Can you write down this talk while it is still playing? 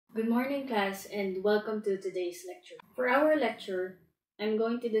Good morning, class, and welcome to today's lecture. For our lecture, I'm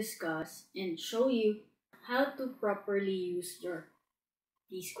going to discuss and show you how to properly use your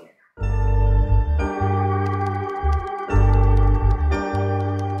t-square.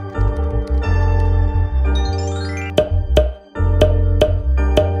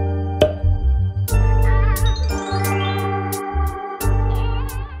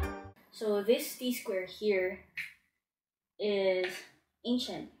 So this t-square here is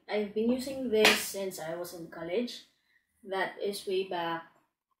ancient. I've been using this since I was in college. That is way back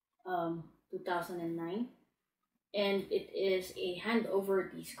 2009, and it is a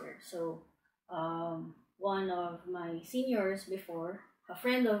handover t-square. So one of my seniors before, a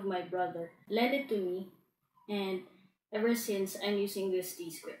friend of my brother, lent it to me, and ever since I'm using this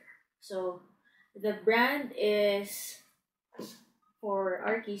t-square. So the brand is, for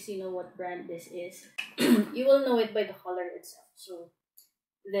our case, you know what brand this is. You will know it by the color itself. So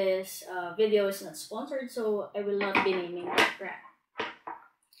this video is not sponsored, so I will not be naming the brand.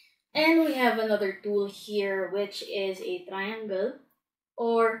 And we have another tool here, which is a triangle,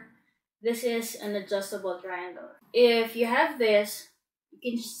 or this is an adjustable triangle. If you have this, you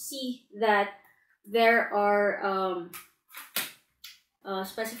can see that there are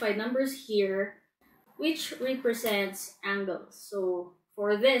specified numbers here which represents angles. So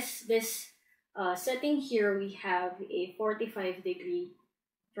for this setting here, we have a 45-degree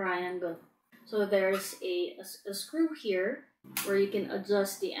triangle. So there's a screw here where you can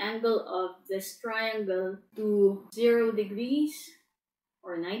adjust the angle of this triangle to 0 degrees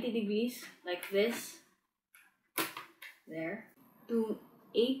or 90 degrees, like this, there, to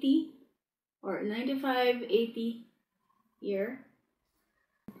 80 or 95, 80 here,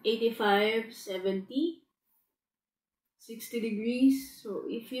 85, 70, 60 degrees. So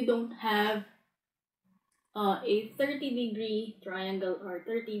if you don't have a 30-degree triangle or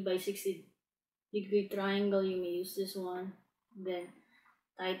 30 by 60-degree triangle, you may use this one. Then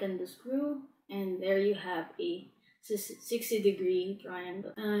tighten the screw, and there you have a 60-degree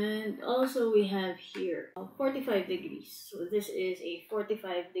triangle. And also we have here 45 degrees. So this is a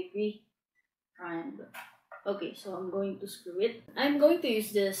 45-degree triangle. Okay, so I'm going to screw it. I'm going to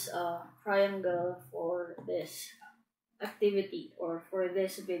use this triangle for this activity or for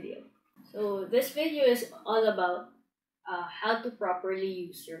this video. So this video is all about how to properly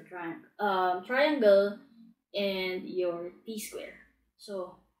use your triangle and your t-square.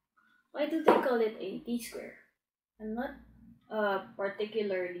 So why do they call it a t-square? I'm not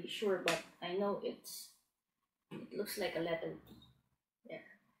particularly sure, but I know it looks like a letter T. There.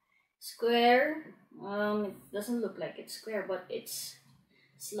 Square, it doesn't look like it's square, but it's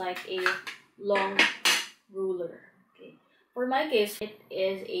like a long ruler. Okay. For my case, it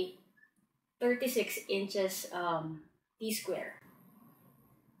is a 36 inches t-square.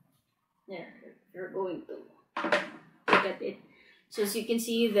 There, you're going to look at it. So as you can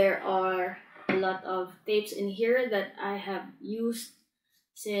see, there are a lot of tapes in here that I have used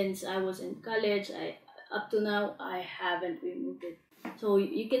since I was in college. Up to now, I haven't removed it. So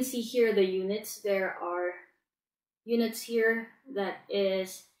you can see here the units. There are units here that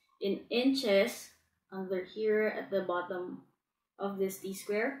is in inches under here at the bottom of this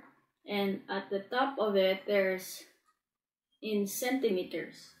t-square, and at the top of it there's in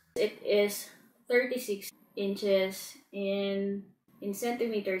centimeters. It is 36 inches. In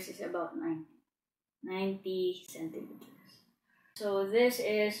centimeters is about 90 centimeters. So this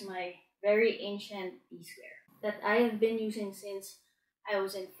is my very ancient t-square that I have been using since I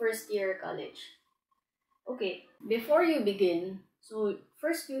was in first year college. Okay, before you begin, so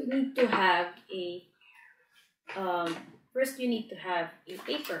first you need to have a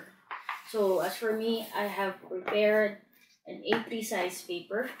paper. So as for me, I have prepared an A3 size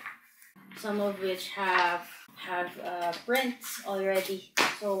paper, some of which have prints already.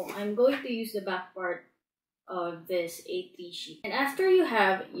 So I'm going to use the back part of this A3 sheet. And after you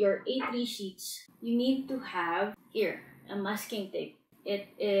have your A3 sheets, you need to have here a masking tape. It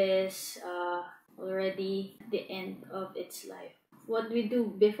is already the end of its life. What we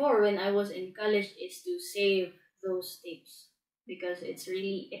do before when I was in college is to save those tapes because it's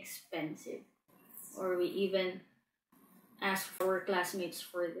really expensive, or we even ask for our classmates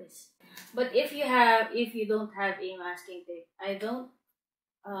for this. But if you don't have a masking tape, I don't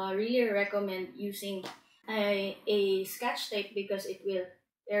really recommend using a scotch tape because it will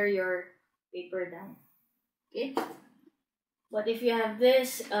tear your paper down. Okay, but if you have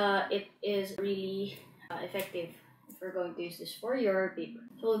this, it is really effective if you're going to use this for your paper.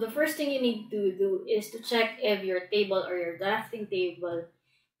 So the first thing you need to do is to check if your table or your drafting table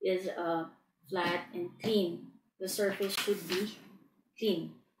is flat and clean. The surface should be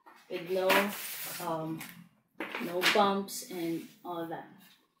clean. with no bumps and all that.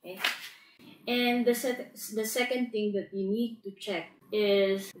 Okay. And the second thing that you need to check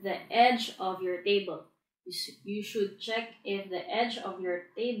is the edge of your table. You should check if the edge of your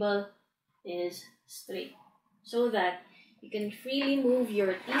table is straight, so that you can freely move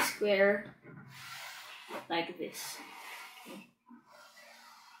your T-square like this. Okay.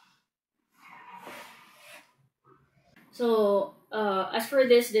 So as for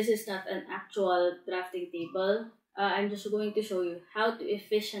this is not an actual drafting table. I'm just going to show you how to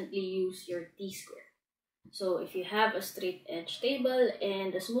efficiently use your T-square. So if you have a straight edge table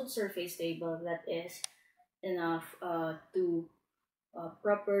and a smooth surface table, that is enough to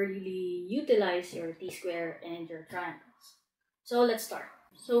properly utilize your T-square and your triangles. So let's start.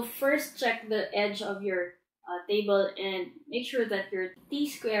 So first, check the edge of your table and make sure that your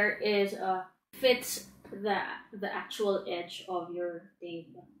T-square is fits the actual edge of your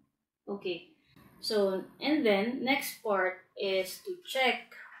table. Okay. So, and then next part is to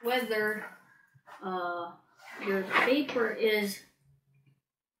check whether your paper is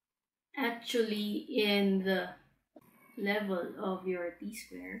actually in the level of your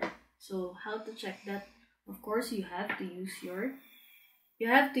T-square. So how to check that? Of course, you have to use your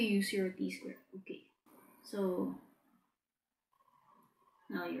T-square. Okay. So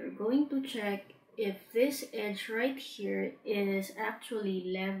now you're going to check if this edge right here is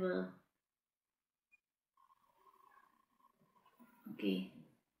actually level. Okay.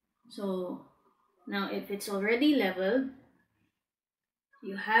 So now if it's already leveled,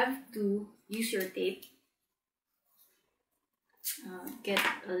 you have to use your tape. Get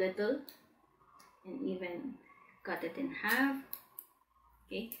a little and even cut it in half.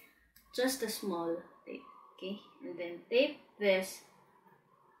 Okay, just a small tape. Okay, and then tape this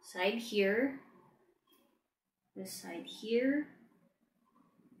side here, this side here.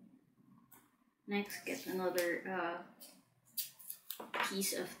 Next, get another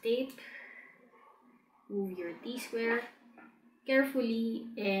piece of tape. Move your T-square carefully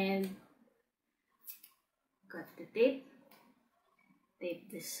and cut the tape.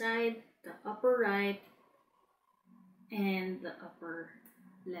 Tape this side, the upper right, and the upper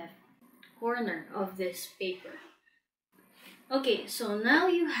left corner of this paper. Okay, so now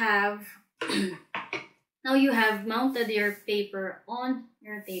you have mounted your paper on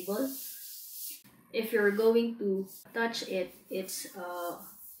your table. If you're going to touch it, it's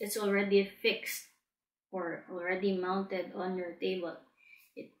already fixed or already mounted on your table.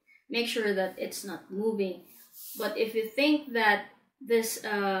 Make sure that it's not moving. But if you think that this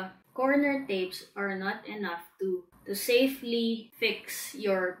corner tapes are not enough to safely fix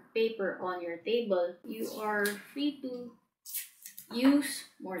your paper on your table, you are free to use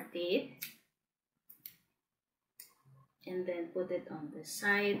more tape and then put it on the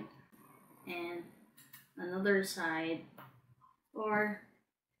side and another side, or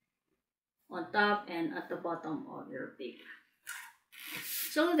on top and at the bottom of your paper.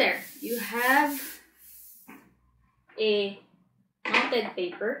 So there, you have a mounted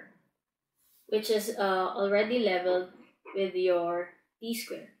paper which is already leveled with your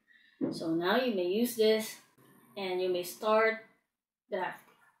T-square. So now you may use this and you may start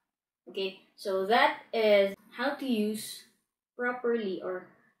drafting. Okay, so that is how to use properly or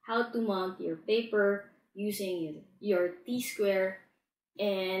how to mount your paper using your T-square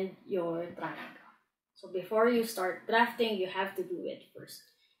and your triangle. So before you start drafting, you have to do it first.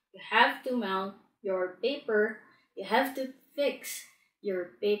 You have to mount your paper. You have to fix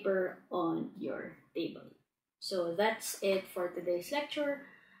your paper on your table. So that's it for today's lecture.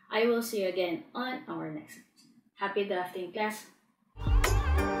 I will see you again on our next episode. Happy drafting, class!